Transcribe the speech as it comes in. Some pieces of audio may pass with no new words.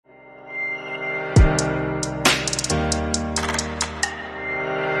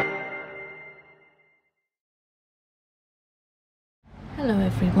Hello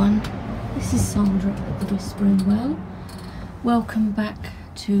everyone, this is Sandra at the Whispering Well. Welcome back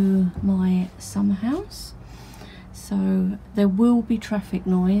to my summer house. So there will be traffic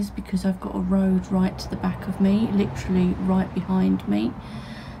noise because I've got a road right to the back of me, literally right behind me.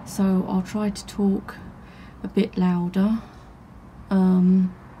 So I'll try to talk a bit louder.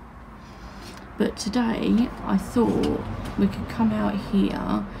 But today I thought we could come out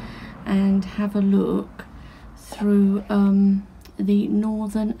here and have a look through the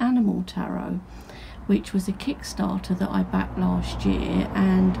Northern Animal Tarot, which was a Kickstarter that I backed last year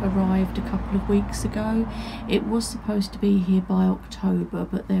and arrived a couple of weeks ago. It was supposed to be here by October,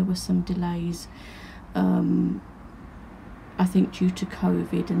 but there were some delays, I think due to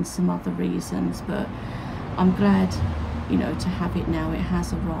COVID and some other reasons, but I'm glad, you know, to have it now. It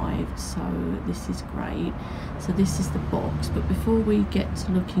has arrived, so this is great. So this is the box, but before we get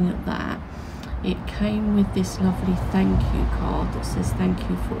to looking at that, it came with this lovely thank you card that says thank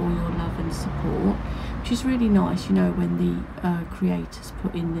you for all your love and support, which is really nice, you know, when the creators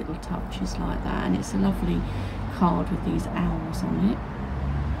put in little touches like that. And it's a lovely card with these owls on it.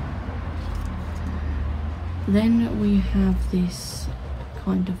 Then we have this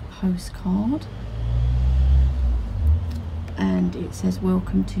kind of postcard, and it says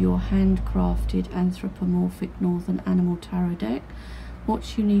welcome to your handcrafted anthropomorphic Northern Animal Tarot deck.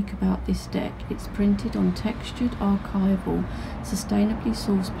 What's unique about this deck? It's printed on textured, archival, sustainably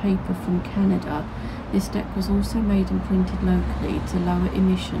sourced paper from Canada. This deck was also made and printed locally to lower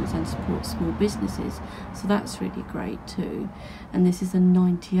emissions and support small businesses, so that's really great too. And this is a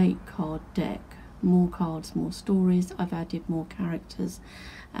 98 card deck. More cards, more stories. I've added more characters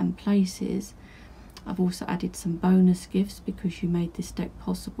and places. I've also added some bonus gifts because you made this deck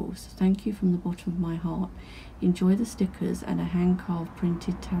possible, so thank you from the bottom of my heart. Enjoy the stickers and a hand-carved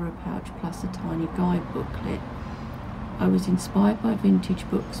printed tarot pouch plus a tiny guide booklet. I was inspired by vintage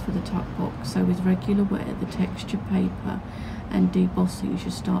books for the tuck box, so with regular wear the textured paper and debossing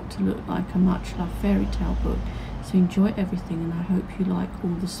should start to look like a much-loved fairy tale book. So enjoy everything, and I hope you like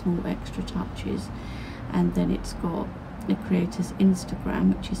all the small extra touches. And then it's got the creator's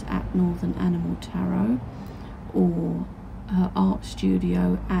Instagram, which is at Northern Animal Tarot, or her art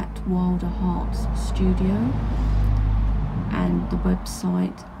studio at Wilder Hearts Studio, and the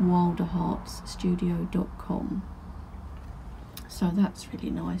website wilderheartsstudio.com. so that's really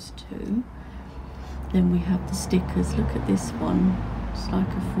nice too. Then we have the stickers. Look at this one, it's like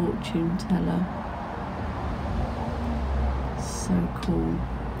a fortune teller. So cool.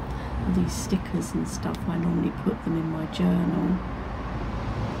 These stickers and stuff, I normally put them in my journal.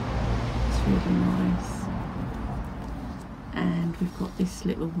 It's really nice. And we've got this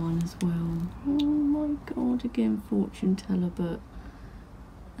little one as well. Oh my god, again fortune teller, but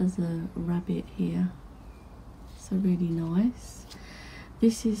as a rabbit here. So really nice.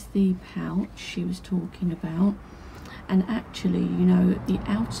 This is the pouch she was talking about. And actually, you know, the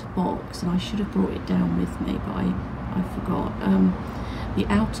outer box, and I should have brought it down with me, but I forgot. The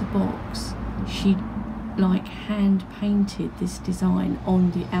outer box, she like hand painted this design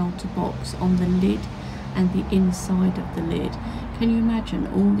on the outer box, on the lid and the inside of the lid. Can you imagine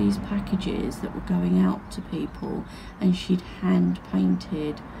all these packages that were going out to people, and she'd hand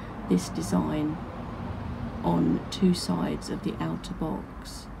painted this design on two sides of the outer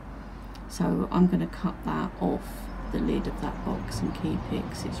box. So I'm going to cut that off the lid of that box and keep it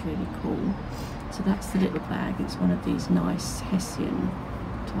because it's really cool. So that's the little bag. It's one of these nice Hessian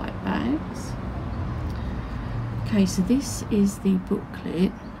type bags. Okay, so this is the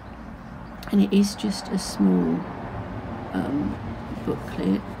booklet, and it is just a small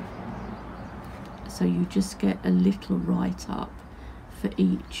booklet, so you just get a little write-up for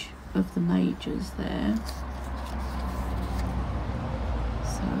each of the majors there.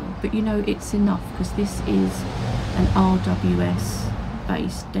 So, but you know, it's enough because this is an RWS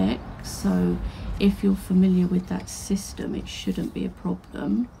based deck, so if you're familiar with that system, it shouldn't be a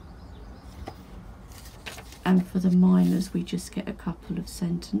problem. And for the minors, we just get a couple of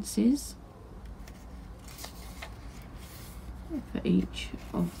sentences for each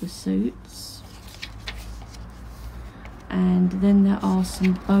of the suits. And then there are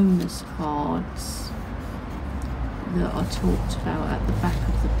some bonus cards that are talked about at the back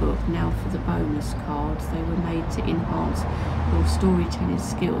of the book. Now for the bonus cards, they were made to enhance your storytelling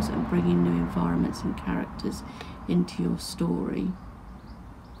skills and bring in new environments and characters into your story.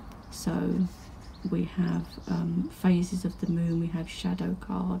 So we have phases of the moon, we have shadow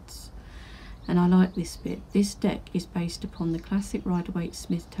cards, and I like this bit. This deck is based upon the classic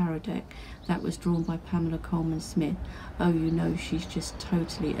Rider-Waite-Smith tarot deck that was drawn by Pamela Coleman Smith. Oh, you know, she's just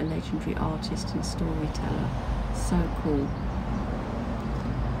totally a legendary artist and storyteller. So cool.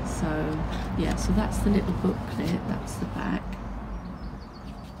 So yeah, so that's the little booklet, that's the back.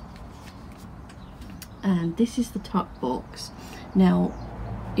 And this is the tuck box. Now,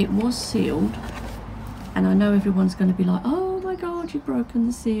 it was sealed, and I know everyone's going to be like, oh my god, you've broken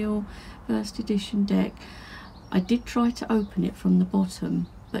the seal, first edition deck. I did try to open it from the bottom,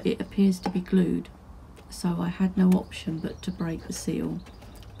 but it appears to be glued, so I had no option but to break the seal.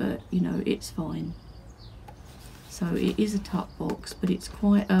 But you know, it's fine. So it is a tuck box, but it's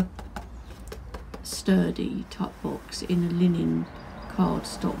quite a sturdy tuck box in a linen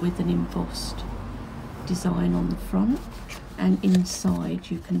cardstock with an embossed design on the front, and inside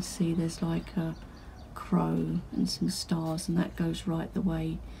you can see there's like a crow and some stars, and that goes right the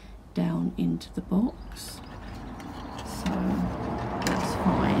way down into the box, so that's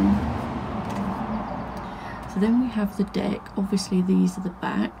fine. So then we have the deck. Obviously these are the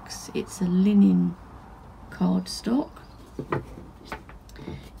backs. It's a linen cardstock.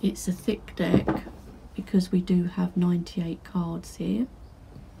 It's a thick deck because we do have 98 cards here.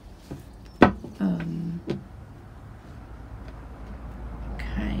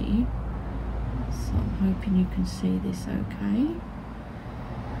 Okay, so I'm hoping you can see this okay.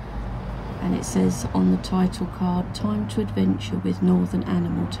 And it says on the title card, Time to Adventure with Northern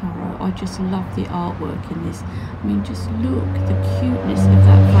Animal Tarot. I just love the artwork in this. I mean, just look, the cuteness of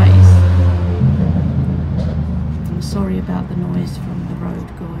that face. I'm sorry about the noise from the road,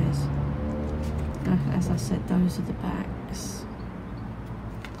 guys. As I said, those are the backs.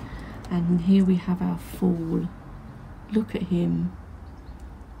 And here we have our fool. Look at him.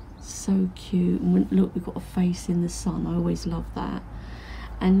 So cute. And look, we've got a face in the sun. I always love that.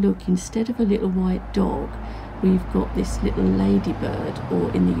 And look, instead of a little white dog, we've got this little ladybird, or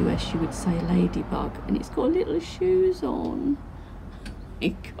in the US you would say ladybug, and it's got little shoes on. Oh my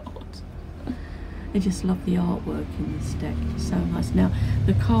god. I just love the artwork in this deck. It's so nice. Now,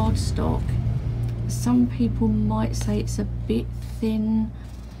 the cardstock, some people might say it's a bit thin,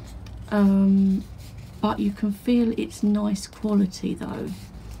 but you can feel it's nice quality though,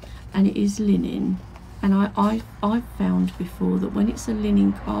 and it is linen. And I've found before that when it's a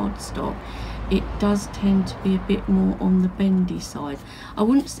linen cardstock, it does tend to be a bit more on the bendy side. I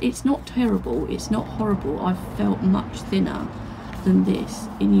wouldn't, it's not terrible, it's not horrible. I've felt much thinner than this,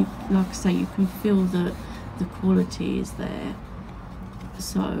 and you, like I say, you can feel that the quality is there.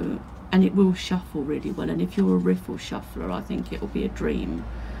 So, and it will shuffle really well, and if you're a riffle shuffler, I think it will be a dream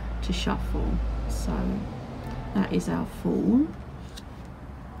to shuffle. So that is our fool.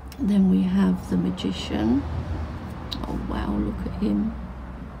 Then we have the Magician. Oh wow, look at him.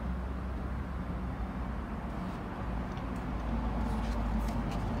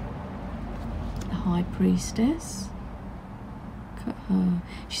 The High Priestess. Look at her.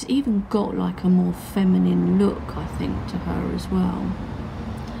 She's even got like a more feminine look, I think, to her as well.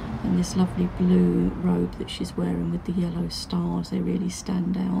 And this lovely blue robe that she's wearing with the yellow stars, they really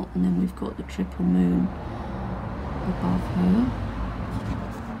stand out. And then we've got the triple moon above her.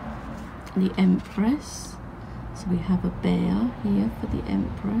 The Empress. So we have a bear here for the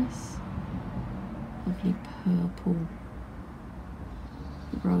Empress. Lovely purple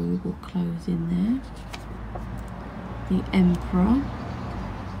robe or clothing there. The Emperor.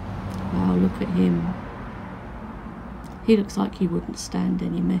 Wow, look at him. He looks like he wouldn't stand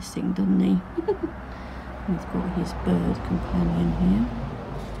any messing, doesn't he? We've got his bird companion here.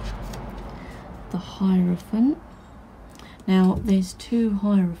 The Hierophant. Now, there's two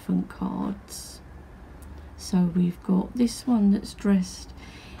Hierophant cards. So we've got this one that's dressed,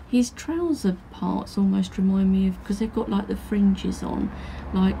 his trouser parts almost remind me of, because they've got like the fringes on,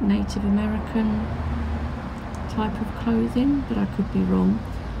 like Native American type of clothing, but I could be wrong.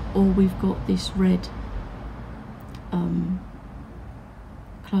 Or we've got this red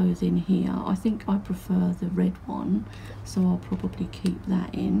clothing here. I think I prefer the red one, so I'll probably keep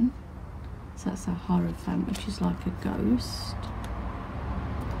that in. So that's a Hierophant, which is like a ghost.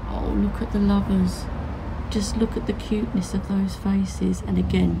 Oh, look at the lovers. Just look at the cuteness of those faces. And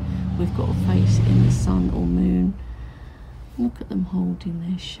again, we've got a face in the sun or moon. Look at them holding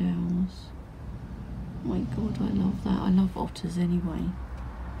their shells. Oh my god, I love that. I love otters anyway.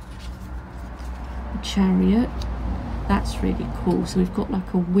 The Chariot. That's really cool. So we've got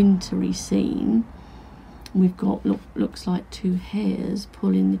like a wintry scene. We've got, looks like two hares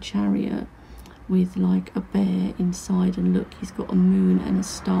pulling the chariot with like a bear inside, and look, he's got a moon and a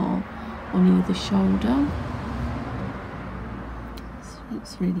star on either shoulder. So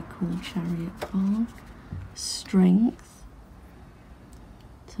that's really cool. Chariot card. Strength.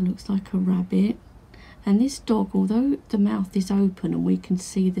 So it looks like a rabbit. And this dog, although the mouth is open and we can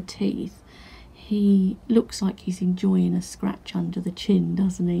see the teeth, He looks like he's enjoying a scratch under the chin,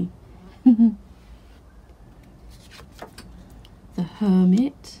 doesn't he? The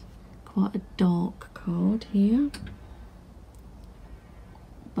Hermit, quite a dark card here,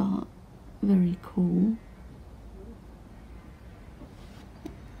 but very cool.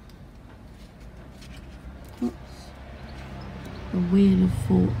 Oops. The Wheel of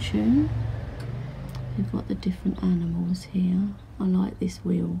Fortune. You've got the different animals here. I like this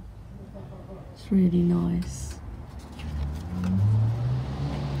wheel. It's really nice.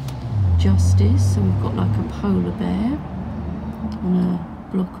 Justice, so we've got like a polar bear on a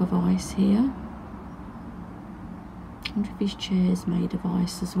block of ice here. I wonder if his chair's made of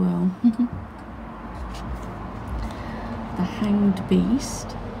ice as well. The Hanged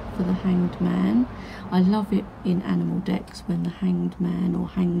Beast for the Hanged Man. I love it in animal decks when the Hanged Man or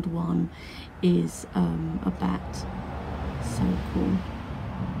Hanged One is a bat. So cool.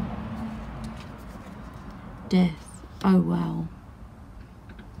 Death. Oh wow.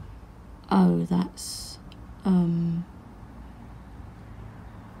 Oh, that's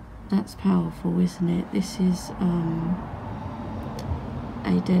powerful, isn't it? This is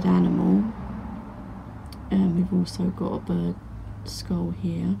a dead animal, and we've also got a bird skull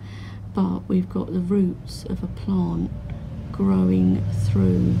here, but we've got the roots of a plant growing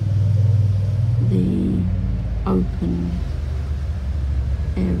through the open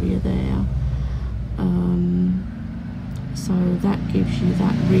area there. So that gives you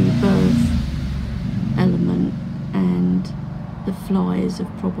that rebirth element, and the flies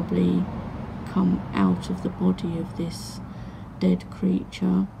have probably come out of the body of this dead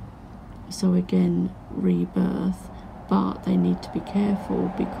creature. So again, rebirth, but they need to be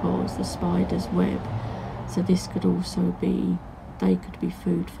careful because the spider's web. So this could also be, they could be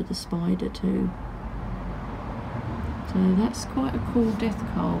food for the spider too. So that's quite a cool death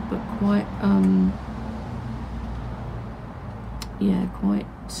card, but quite yeah, quite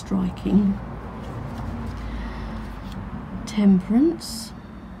striking. Temperance.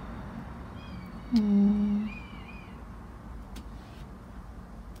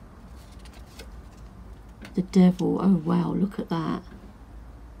 The Devil. Oh wow, look at that.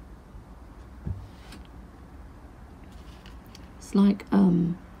 It's like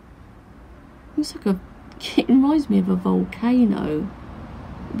looks like a, it reminds me of a volcano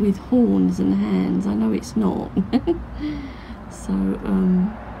with horns and hands. I know it's not. So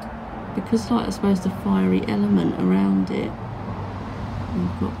because like I suppose the fiery element around it,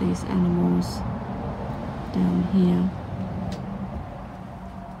 we've got these animals down here.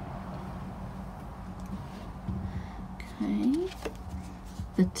 Okay,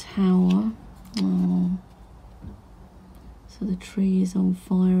 the Tower. Oh, so the tree is on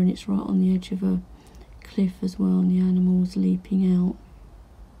fire and it's right on the edge of a cliff as well, and the animals leaping out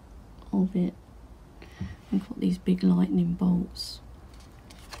of it. We've got these big lightning bolts.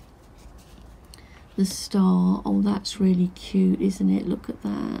 The Star. Oh, that's really cute, isn't it? Look at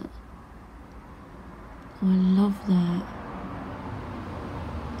that. Oh, I love that.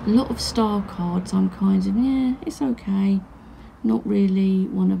 A lot of star cards I'm kind of, yeah, it's okay. Not really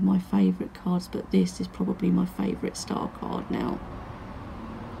one of my favourite cards, but this is probably my favourite star card now.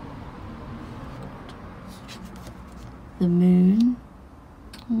 The Moon.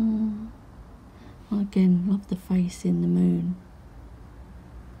 Oh, again, love the face in the moon.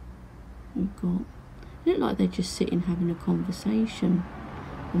 We've got, they look like they're just sitting having a conversation,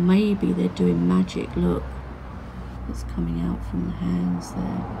 or maybe they're doing magic. Look, it's coming out from the hands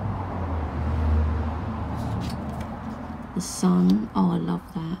there. The Sun. Oh, I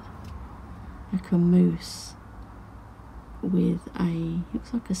love that. Like a moose with a,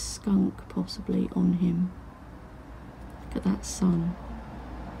 looks like a skunk possibly on him. Look at that sun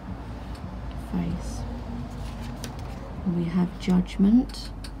face. And we have Judgment.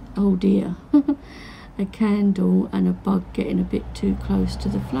 Oh dear. A candle and a bug getting a bit too close to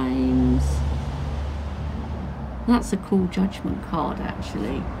the flames. That's a cool Judgment card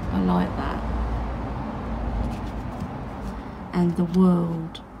actually. I like that. And the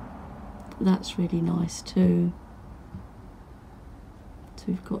World. That's really nice too. So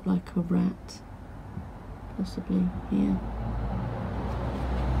we've got like a rat possibly here.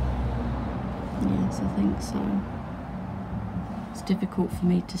 Yes, I think so. It's difficult for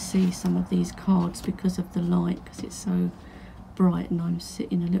me to see some of these cards because of the light, because it's so bright and I'm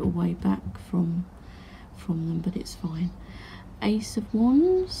sitting a little way back from them, but it's fine. Ace of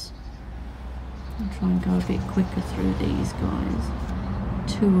Wands. I'll try and go a bit quicker through these guys.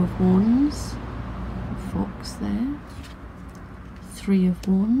 Two of Wands. A fox there. Three of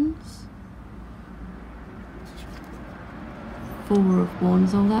Wands. Four of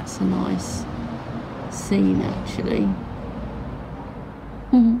Wands. Oh, that's a nice scene actually.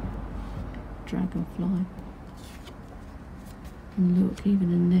 Dragonfly. And look,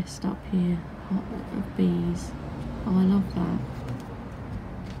 even a nest up here of bees. Oh, I love that.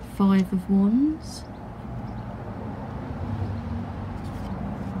 5 of Wands.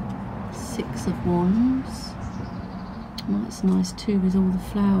 6 of Wands. Oh, that's nice too with all the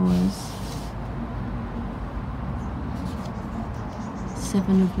flowers.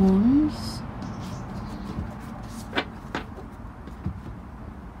 7 of Wands.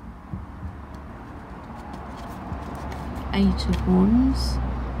 8 of Wands.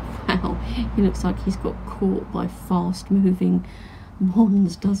 Wow, he looks like he's got caught by fast moving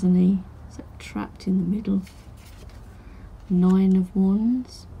wands, doesn't he? He's like trapped in the middle. 9 of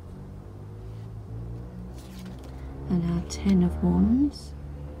Wands. And our 10 of Wands.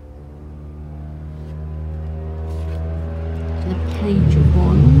 The Page of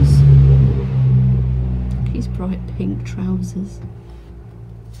Wands. His bright pink trousers.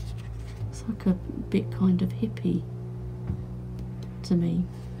 It's like a bit kind of hippie to me.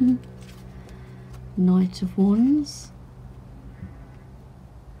 Knight of Wands.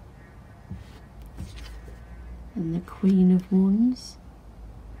 And the Queen of Wands.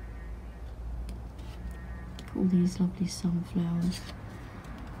 All these lovely sunflowers.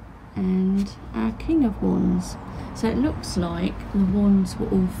 And our King of Wands. So it looks like the wands were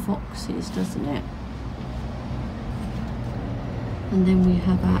all foxes, doesn't it? And then we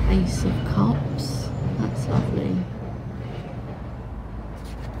have our Ace of Cups. That's lovely.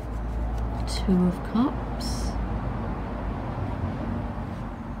 2 of Cups.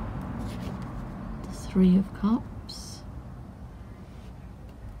 The 3 of Cups.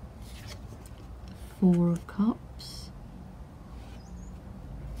 4 of Cups.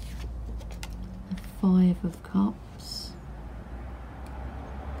 The 5 of Cups.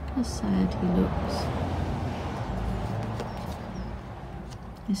 How sad he looks.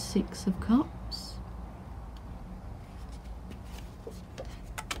 The 6 of Cups.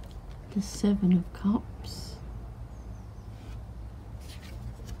 The 7 of Cups.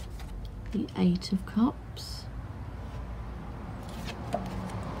 The 8 of Cups.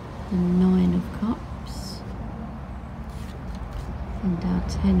 The 9 of Cups. And our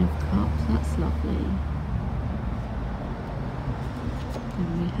 10 of Cups. That's lovely. And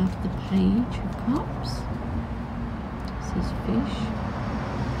we have the Page of Cups. This is fish.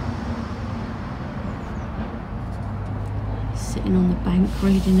 Sitting on the bank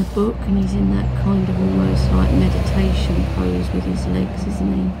reading a book, and he's in that kind of almost like meditation pose with his legs,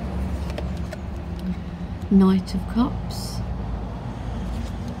 isn't he? Knight of Cups.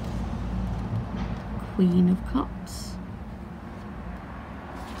 Queen of Cups.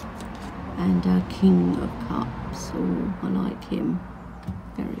 And our King of Cups. Oh, I like him.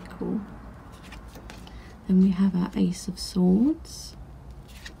 Very cool. Then we have our Ace of Swords.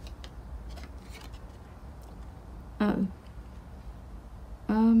 Oh.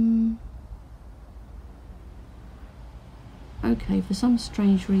 Okay, for some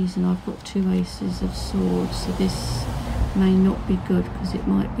strange reason I've got 2 Aces of Swords, so this may not be good because it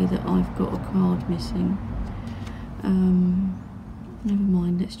might be that I've got a card missing. Never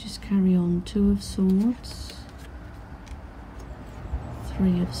mind, let's just carry on. 2 of Swords.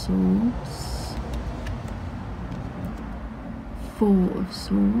 3 of Swords. 4 of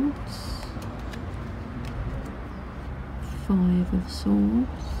Swords. 5 of Swords.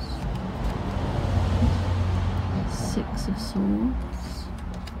 6 of Swords.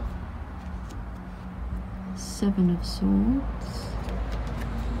 7 of Swords.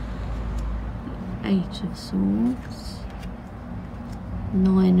 8 of Swords.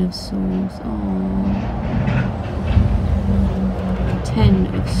 9 of Swords. Oh. 10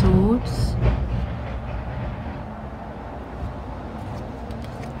 of Swords.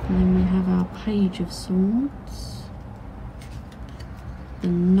 And then we have our Page of Swords. The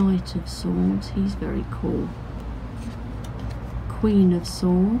Knight of Swords, he's very cool. Queen of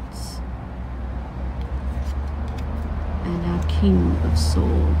Swords. And our King of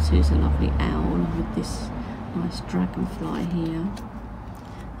Swords, who's a lovely owl with this nice dragonfly here.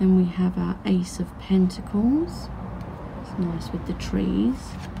 Then we have our Ace of Pentacles. It's nice with the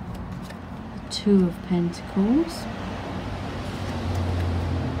trees. The 2 of Pentacles.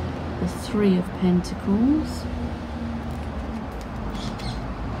 The 3 of Pentacles.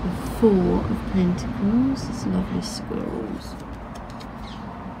 The 4 of Pentacles. It's lovely squirrels.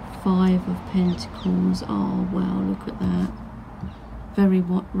 5 of Pentacles. Oh wow, look at that. Very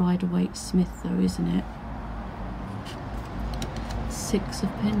Rider-Waite-Smith though, isn't it? 6 of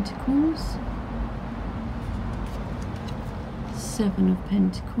Pentacles. Seven of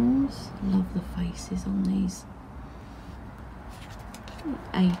Pentacles. Love the faces on these.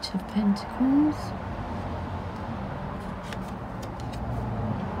 Eight of Pentacles.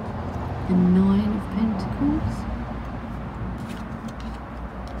 The Nine of Pentacles.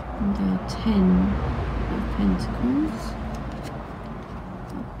 And a 10 of Pentacles.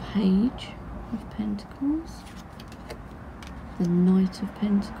 A Page of Pentacles. The Knight of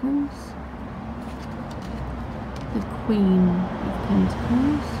Pentacles. The Queen of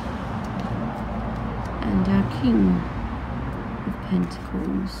Pentacles. And our King of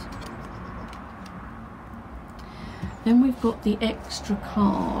Pentacles. Then we've got the extra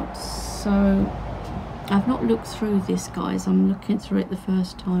cards. So I've not looked through this, guys. I'm looking through it the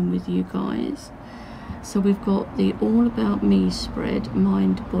first time with you guys. So we've got the All About Me spread,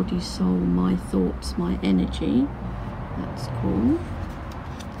 mind, body, soul, my thoughts, my energy. That's cool.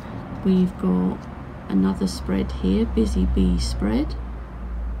 We've got another spread here, Busy Bee spread.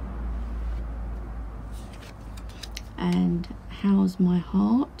 And How's My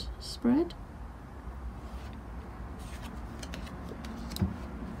Heart spread.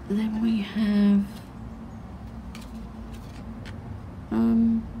 Then we have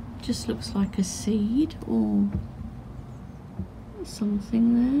just looks like a seed or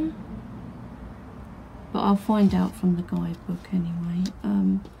something there, but I'll find out from the guidebook anyway.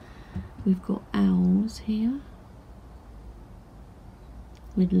 We've got owls here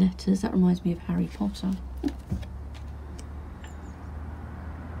with letters. That reminds me of Harry Potter. This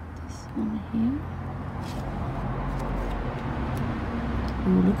one here.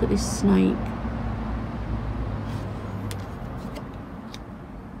 Oh, look at this snake.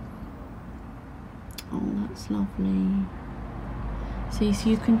 Oh, that's lovely. See, so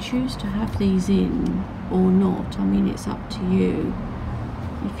you can choose to have these in or not. I mean, it's up to you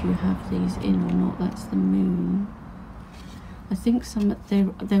if you have these in or not. That's the moon. I think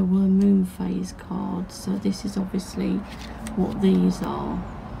there were moon phase cards, so this is obviously what these are.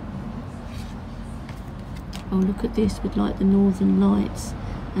 Oh, look at this with like the northern lights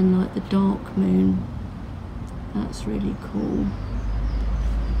and like the dark moon. That's really cool.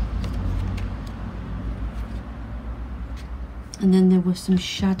 And then there were some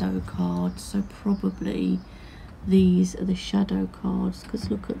shadow cards, so probably these are the shadow cards, because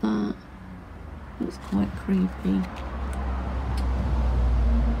look at that. It's quite creepy.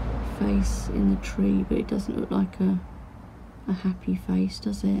 Face in the tree, but it doesn't look like a happy face,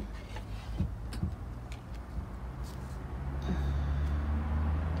 does it?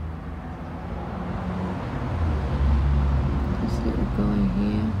 Guy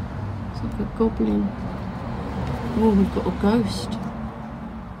here, it's like a goblin. Oh, we've got a ghost.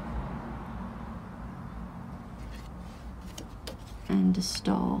 And a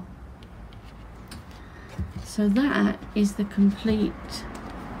star. So that is the complete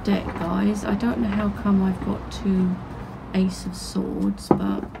deck, guys. I don't know how come I've got two Ace of Swords,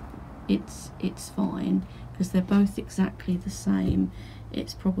 but it's fine because they're both exactly the same.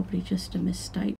 It's probably just a mistake